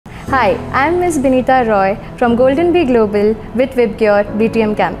Hi, I'm Ms. Binita Roy from GoldenBee Global with WebCure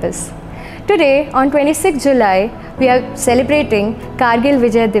BTM campus. Today, on 26 July, we are celebrating Kargil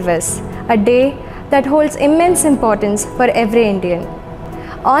Vijay Diwas, a day that holds immense importance for every Indian.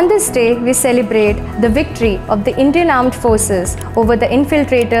 On this day, we celebrate the victory of the Indian Armed Forces over the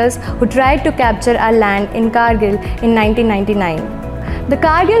infiltrators who tried to capture our land in Kargil in 1999. The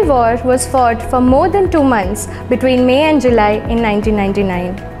Kargil War was fought for more than 2 months between May and July in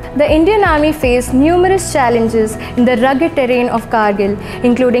 1999. The Indian Army faced numerous challenges in the rugged terrain of Kargil,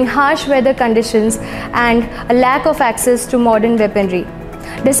 including harsh weather conditions and a lack of access to modern weaponry.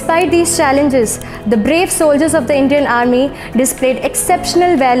 Despite these challenges, the brave soldiers of the Indian Army displayed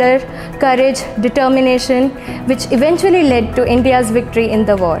exceptional valor, courage, determination, which eventually led to India's victory in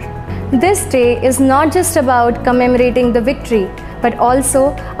the war. This day is not just about commemorating the victory, but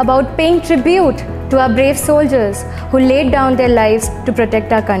also about paying tribute to our brave soldiers who laid down their lives to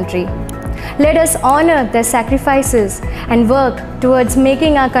protect our country. Let us honor their sacrifices and work towards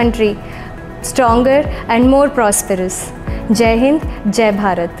making our country stronger and more prosperous. Jai Hind, Jai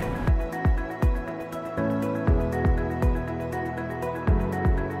Bharat.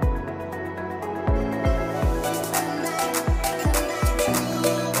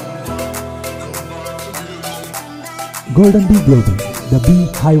 GoldenBee Global, the bee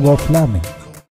hive of learning.